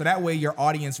 So that way your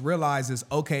audience realizes,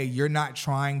 okay, you're not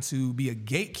trying to be a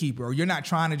gatekeeper, or you're not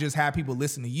trying to just have people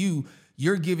listen to you.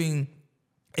 You're giving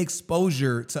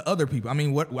exposure to other people.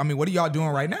 What are y'all doing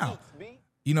right now?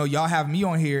 You know, y'all have me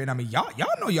on here, and y'all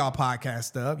know y'all podcast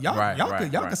stuff. Y'all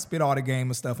can spit all the game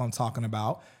of stuff I'm talking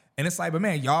about. And it's like, but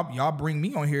man, y'all bring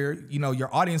me on here. You know,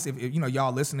 your audience, if you know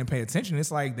y'all listen and pay attention, it's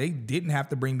like they didn't have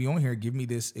to bring me on here, give me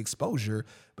this exposure,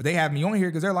 but they have me on here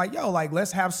because they're like, yo, like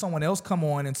let's have someone else come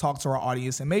on and talk to our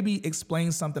audience and maybe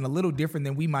explain something a little different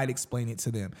than we might explain it to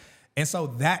them. And so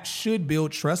that should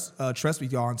build trust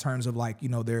with y'all in terms of like, you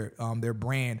know, their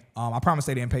brand. I promise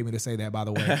they didn't pay me to say that, by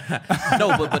the way.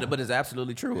 No, but it's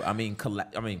absolutely true.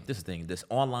 This is the thing. This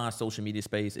online social media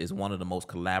space is one of the most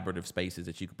collaborative spaces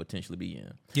that you could potentially be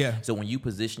in. Yeah. So when you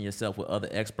position yourself with other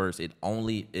experts, it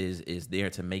only is there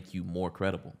to make you more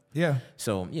credible. Yeah.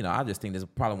 So, you know, I just think that's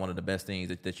probably one of the best things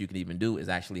that you can even do is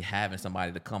actually having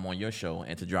somebody to come on your show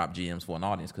and to drop GMs for an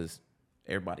audience, because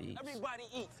everybody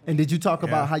eats. And did you talk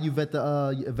about how you vet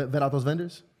out those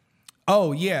vendors?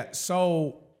 Oh yeah.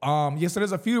 So so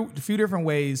there's a few different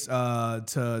ways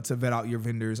to vet out your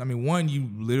vendors. One, you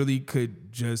literally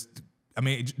could just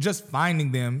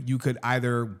finding them, you could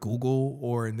either Google,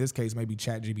 or in this case maybe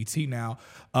ChatGPT now,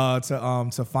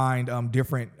 to find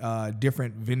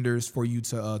different vendors for you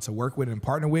to work with and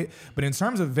partner with. But in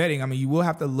terms of vetting, you will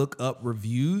have to look up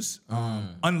reviews,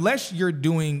 unless you're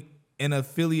doing an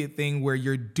affiliate thing where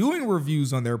you're doing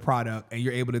reviews on their product and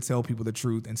you're able to tell people the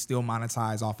truth and still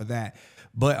monetize off of that.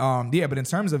 But but in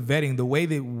terms of vetting, the way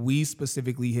that we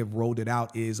specifically have rolled it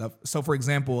out is, so for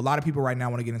example, a lot of people right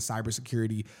now want to get in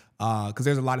cybersecurity because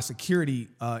there's a lot of security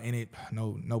in it,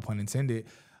 no pun intended.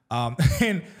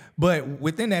 But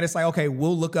within that, it's like, okay,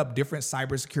 we'll look up different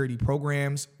cybersecurity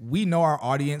programs. We know our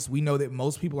audience. We know that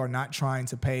most people are not trying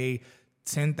to pay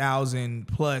 $10,000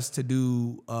 plus to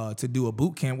do a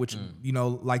boot camp, which you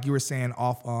know, like you were saying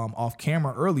off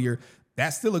camera earlier,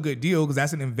 that's still a good deal because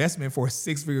that's an investment for a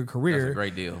 6-figure career. That's a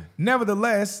great deal.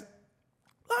 Nevertheless,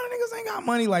 a lot of niggas ain't got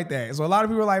money like that. So a lot of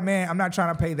people are like, man, I'm not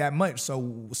trying to pay that much. So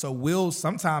we'll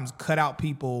sometimes cut out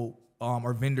people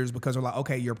or vendors because we're like,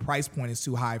 okay, your price point is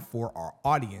too high for our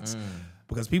audience.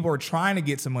 Because people are trying to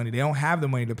get some money. They don't have the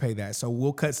money to pay that. So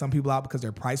we'll cut some people out because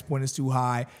their price point is too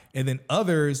high. And then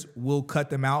others will cut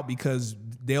them out because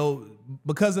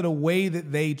because of the way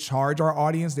that they charge our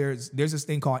audience, there's this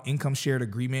thing called income shared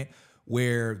agreement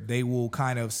where they will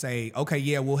kind of say, okay,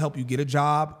 yeah, we'll help you get a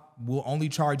job. We'll only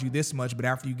charge you this much, but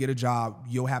after you get a job,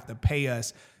 you'll have to pay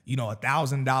us,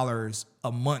 $1,000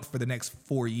 a month for the next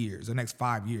 4 years, the next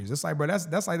 5 years. It's like, bro,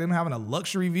 that's like them having a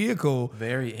luxury vehicle.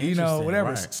 Very interesting. Whatever.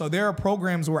 Right. So there are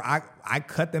programs where I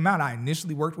cut them out. I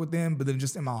initially worked with them, but then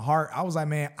just in my heart, I was like,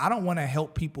 man, I don't want to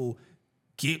help people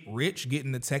get rich, get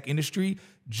in the tech industry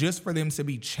just for them to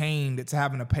be chained to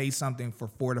having to pay something for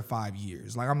 4 to 5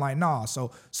 years. Like, I'm like, nah.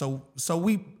 So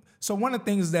one of the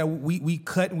things that we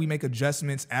cut and we make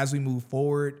adjustments as we move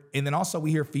forward. And then also we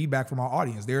hear feedback from our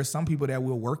audience. There are some people that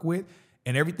we'll work with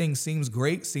and everything seems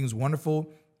great, seems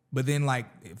wonderful. But then like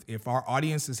if our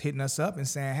audience is hitting us up and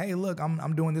saying, hey, look,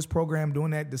 I'm doing this program,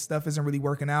 doing that, this stuff isn't really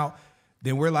working out,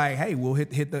 then we're like, hey, we'll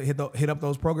hit up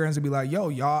those programs and be like, yo,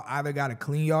 y'all either got to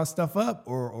clean y'all stuff up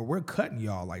or we're cutting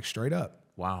y'all like straight up.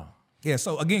 Wow. Yeah.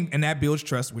 So again, and that builds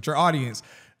trust with your audience.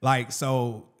 Like,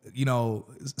 so you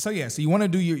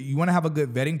want to have a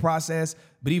good vetting process,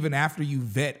 but even after you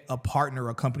vet a partner or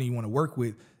a company you want to work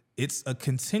with, it's a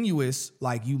continuous,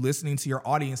 like you listening to your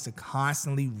audience to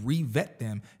constantly re-vet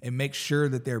them and make sure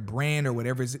that their brand or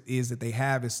whatever it is that they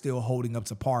have is still holding up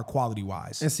to par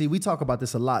quality-wise. And see, we talk about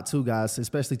this a lot too, guys,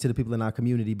 especially to the people in our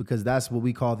community, because that's what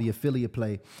we call the affiliate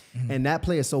play. Mm-hmm. And that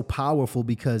play is so powerful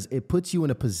because it puts you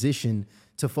in a position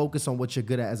to focus on what you're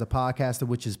good at as a podcaster,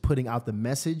 which is putting out the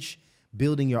message,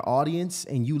 building your audience,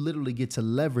 and you literally get to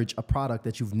leverage a product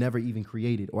that you've never even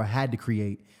created or had to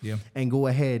create and go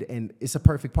ahead. And it's a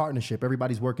perfect partnership.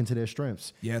 Everybody's working to their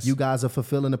strengths. Yes. You guys are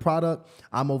fulfilling the product.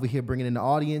 I'm over here bringing in the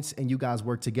audience and you guys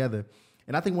work together.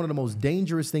 And I think one of the most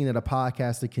dangerous things that a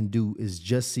podcaster can do is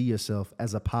just see yourself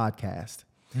as a podcast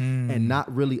and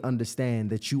not really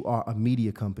understand that you are a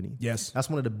media company. Yes. That's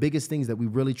one of the biggest things that we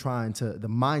really the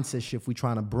mindset shift we're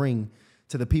trying to bring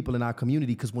to the people in our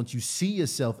community. Because once you see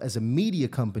yourself as a media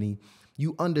company,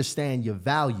 you understand your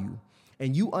value.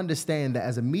 And you understand that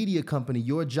as a media company,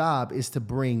 your job is to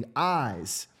bring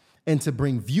eyes and to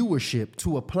bring viewership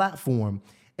to a platform.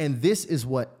 And this is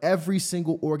what every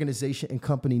single organization and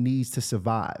company needs to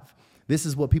survive. This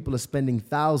is what people are spending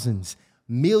thousands,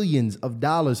 millions of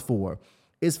dollars for.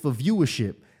 It's for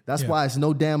viewership. That's why it's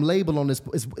no damn label on this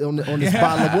bottle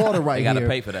of water right here. You got to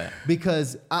pay for that.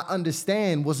 Because I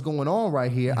understand what's going on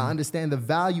right here. I understand the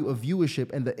value of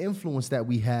viewership and the influence that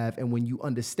we have. And when you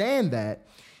understand that,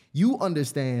 you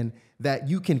understand that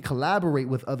you can collaborate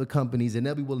with other companies and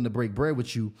they'll be willing to break bread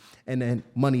with you, and then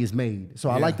money is made. So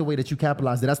I like the way that you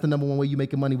capitalize it. That's the number one way you're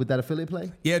making money with that affiliate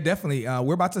play? Yeah, definitely.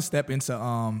 We're about to step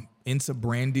into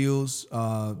brand deals.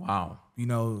 Wow. You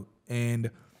know,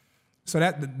 and so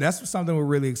that's something we're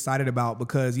really excited about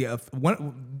because,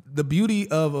 the beauty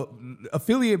of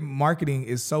affiliate marketing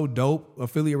is so dope.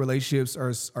 Affiliate relationships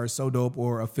are so dope,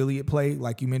 or affiliate play,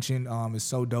 like you mentioned, is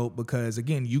so dope because,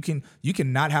 again, you can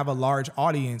not have a large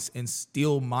audience and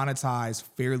still monetize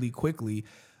fairly quickly.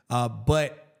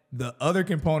 But the other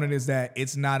component is that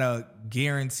it's not a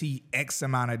guarantee X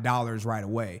amount of dollars right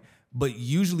away. But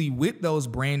usually with those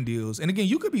brand deals, and again,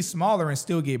 you could be smaller and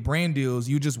still get brand deals.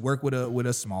 You just work with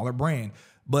a smaller brand.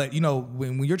 But, you know,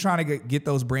 when you're trying to get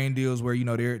those brand deals where, you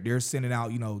know, they're sending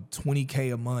out, you know,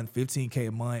 $20K a month, $15K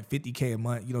a month, $50K a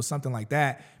month, you know, something like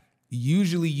that.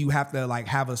 Usually you have to like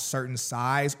have a certain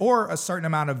size or a certain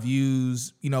amount of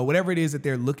views, you know, whatever it is that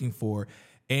they're looking for.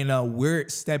 And we're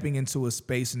stepping into a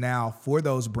space now for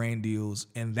those brand deals.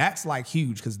 And that's like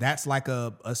huge because that's like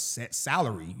a set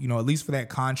salary, you know, at least for that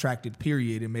contracted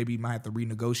period. And maybe you might have to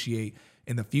renegotiate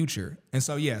in the future. And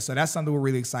so, so that's something we're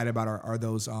really excited about are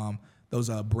those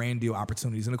brand deal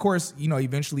opportunities. And of course, you know,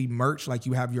 eventually merch, like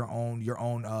you have your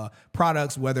own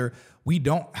products, whether we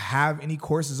don't have any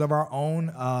courses of our own.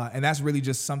 And that's really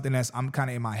just something I'm kind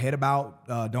of in my head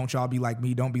about. Don't y'all be like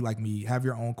me. Don't be like me. Have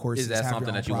your own courses. Is that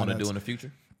something that you want to do in the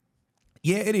future?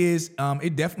 Yeah, it is.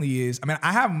 It definitely is. I mean,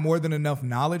 I have more than enough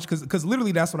knowledge because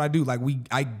literally that's what I do. Like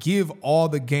I give all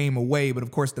the game away. But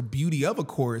of course, the beauty of a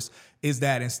course is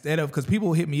that instead of, because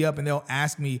people hit me up and they'll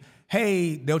ask me,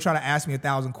 they'll try to ask me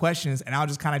 1,000 questions and I'll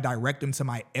just kind of direct them to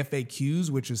my FAQs,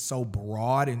 which is so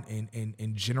broad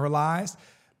and generalized.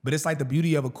 But it's like the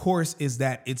beauty of a course is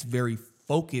that it's very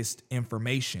focused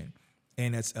information.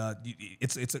 And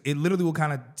it literally will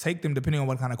kind of take them, depending on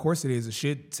what kind of course it is, it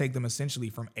should take them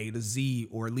essentially from A to Z,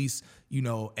 or at least, you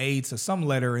know, A to some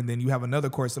letter, and then you have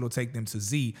another course that'll take them to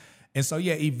Z. And so,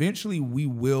 eventually we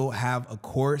will have a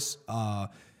course.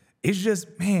 It's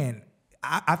just, man,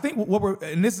 I think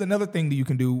and this is another thing that you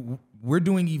can do, we're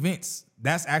doing events.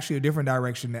 That's actually a different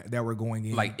direction that we're going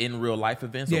in. Like in real life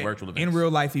events or virtual events? In real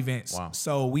life events. Wow.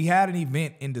 So we had an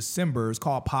event in December. It's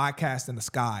called Podcast in the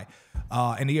Sky.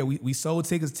 We sold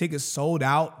tickets. Tickets sold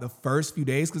out the first few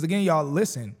days. Because again, y'all,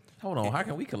 listen. Hold on. How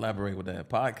can we collaborate with that?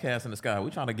 Podcast in the Sky. We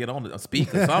trying to get on a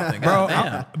speak or something.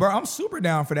 I'm super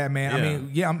down for that, man.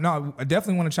 Yeah. I mean, I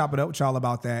definitely want to chop it up with y'all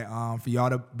about that for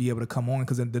y'all to be able to come on.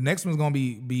 Because the next one's going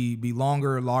to be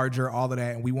longer, larger, all of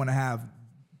that. And we want to have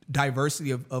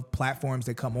diversity of platforms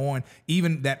that come on,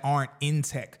 even that aren't in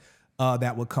tech,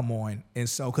 that would come on. And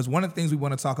so, because one of the things we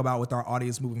want to talk about with our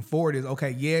audience moving forward is,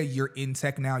 okay, you're in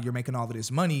tech now, you're making all of this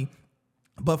money,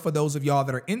 but for those of y'all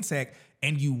that are in tech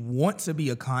and you want to be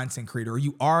a content creator, or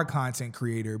you are a content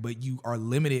creator, but you are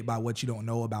limited by what you don't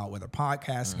know about, whether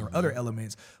podcasting or other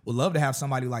elements, we'd love to have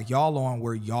somebody like y'all on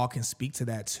where y'all can speak to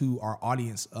that to our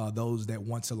audience, those that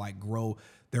want to like grow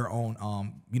their own,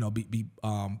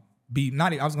 be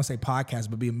not, I was gonna say podcast,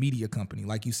 but be a media company,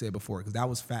 like you said before, because that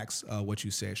was facts, what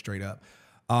you said straight up.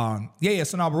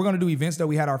 So now we're gonna do events though.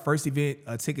 We had our first event,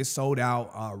 tickets sold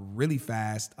out really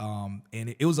fast, and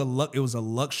it was a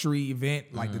luxury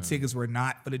event. Like the tickets were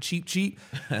not for the cheap.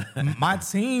 My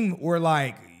team were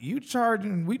like, we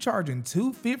charging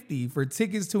 $250 for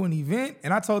tickets to an event,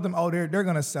 and I told them, they're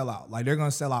gonna sell out. Like they're gonna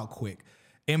sell out quick.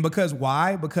 And because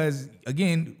why? Because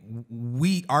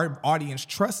again, our audience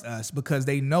trusts us because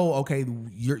they know, okay,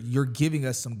 you're giving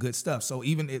us some good stuff. So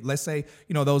even let's say,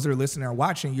 you know, those that are listening or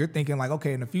watching, you're thinking like,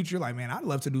 okay, in the future, like, man, I'd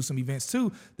love to do some events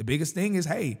too. The biggest thing is,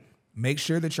 hey, make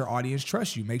sure that your audience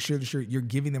trusts you. Make sure that you're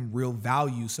giving them real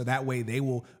value. So that way they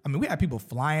will, I mean, we had people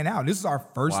flying out. This is our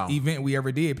first event we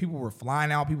ever did. People were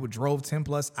flying out. People drove 10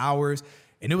 plus hours.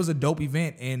 And it was a dope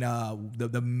event, and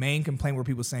the main complaint were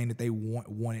people saying that they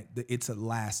wanted it to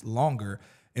last longer.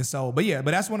 And so, but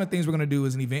that's one of the things we're going to do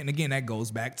is an event. And again, that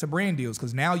goes back to brand deals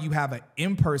because now you have an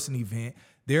in-person event.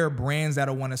 There are brands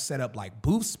that'll want to set up like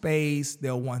booth space.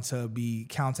 They'll want to be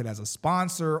counted as a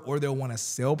sponsor or they'll want to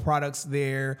sell products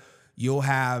there. You'll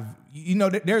have,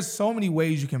 there's so many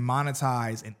ways you can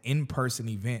monetize an in-person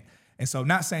event. And so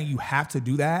not saying you have to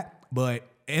do that, but,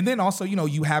 and then also,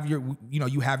 you have your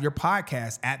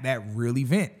podcast at that real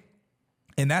event.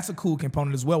 And that's a cool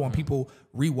component as well when people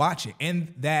rewatch it.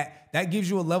 And that gives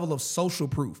you a level of social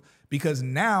proof because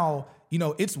now,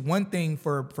 it's one thing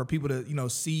for people to,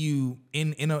 see you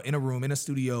in a room, in a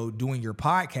studio doing your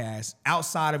podcast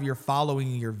outside of your following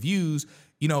and your views.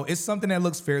 It's something that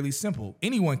looks fairly simple.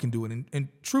 Anyone can do it. And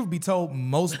truth be told,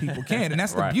 most people can. And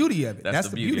that's the beauty of it. That's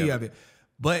the beauty of it.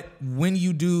 But when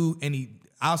you do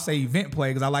I'll say event play,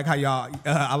 because I like how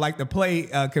I like the play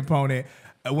component.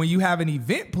 When you have an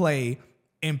event play,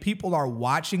 and people are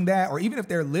watching that, or even if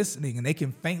they're listening and they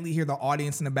can faintly hear the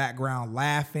audience in the background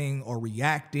laughing or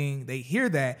reacting, they hear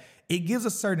that, it gives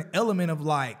a certain element of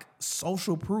like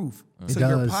social proof to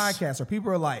your podcast. Or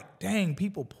people are like, dang,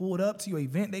 people pulled up to your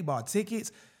event, they bought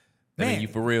tickets. Man, I mean, you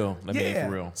for real. Let me for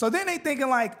real. So then they thinking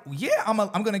like,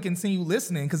 I'm going to continue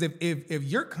listening because if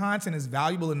your content is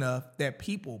valuable enough that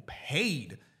people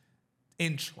paid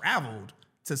and traveled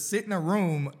to sit in a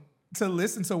room to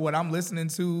listen to what I'm listening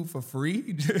to for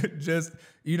free, just,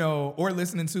 or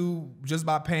listening to just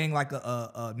by paying like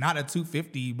a not a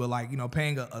 $250, but like,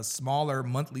 paying a smaller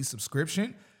monthly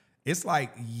subscription, it's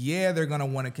like, they're going to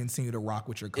want to continue to rock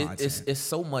with your content. It's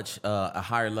so much a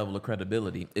higher level of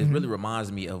credibility. It really reminds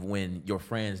me of when your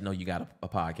friends know you got a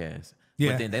podcast.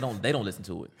 Yeah. But then they don't listen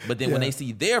to it. But then when they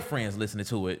see their friends listening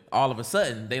to it, all of a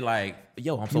sudden they like,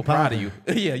 yo, I'm so proud of you.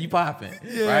 Yeah, you popping.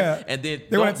 Yeah. Right? And then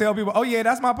they want to tell people, oh yeah,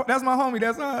 that's my homie.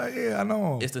 That's I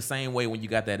know. It's the same way when you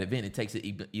got that event. It takes it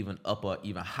even up a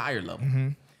even higher level. Mm-hmm.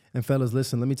 And fellas,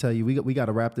 listen, let me tell you, we got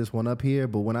to wrap this one up here.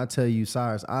 But when I tell you,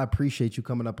 Cyrus, I appreciate you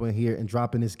coming up on here and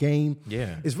dropping this game.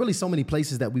 Yeah. It's really so many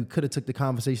places that we could have took the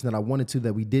conversation that I wanted to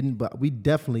that we didn't, but we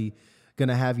definitely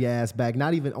gonna have your ass back,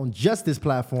 not even on just this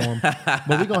platform, but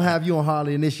we're gonna have you on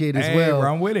Hardly Initiated as well.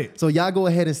 Bro, I'm with it. So y'all go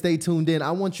ahead and stay tuned in.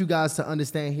 I want you guys to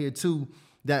understand here too,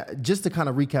 that just to kind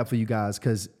of recap for you guys,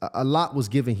 because a lot was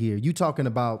given here. You talking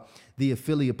about the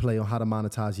affiliate play on how to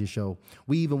monetize your show.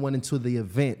 We even went into the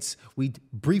events. We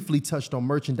briefly touched on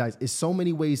merchandise. It's so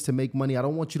many ways to make money. I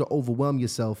don't want you to overwhelm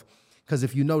yourself, because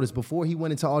if you notice, before he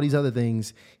went into all these other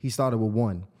things, he started with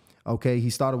one. Okay, he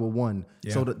started with one.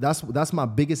 Yeah. So that's my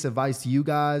biggest advice to you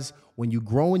guys. When you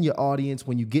grow in your audience,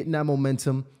 when you get in that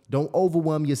momentum, don't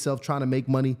overwhelm yourself trying to make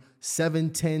money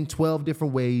 7, 10, 12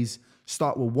 different ways.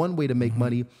 Start with one way to make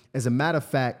money. As a matter of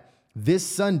fact, this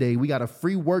Sunday, we got a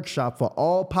free workshop for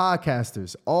all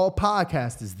podcasters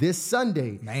this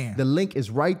Sunday. Man. The link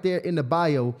is right there in the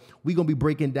bio. We're going to be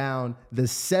breaking down the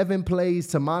 7 plays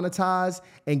to monetize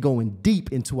and going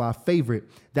deep into our favorite,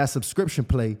 that subscription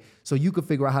play, so you can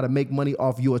figure out how to make money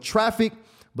off your traffic.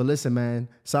 But listen, man,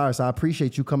 Cyrus, I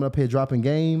appreciate you coming up here dropping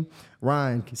game.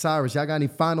 Ryan, Cyrus, y'all got any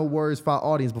final words for our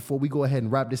audience before we go ahead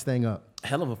and wrap this thing up?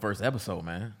 Hell of a first episode,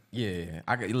 man. Yeah,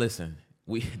 listen.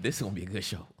 This is gonna be a good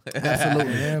show.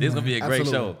 Absolutely, this is gonna be a great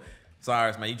show.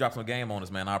 Cyrus, man, you dropped some game on us,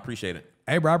 man. I appreciate it.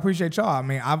 Hey, bro, I appreciate y'all. I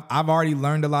mean, I've already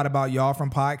learned a lot about y'all from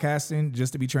podcasting.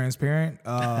 Just to be transparent,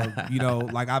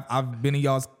 like I've been in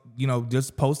y'all's,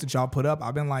 just posts that y'all put up.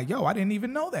 I've been like, yo, I didn't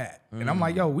even know that, and I'm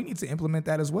like, yo, we need to implement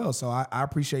that as well. So I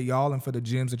appreciate y'all and for the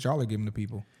gems that y'all are giving to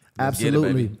people.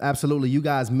 Absolutely. You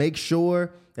guys make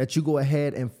sure that you go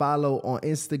ahead and follow on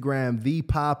Instagram, The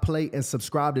Pod Play, and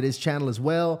subscribe to this channel as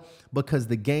well, because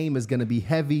the game is going to be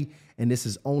heavy and this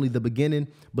is only the beginning.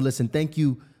 But listen, thank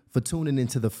you for tuning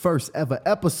into the first ever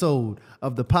episode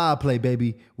of The Pod Play,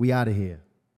 baby. We out of here.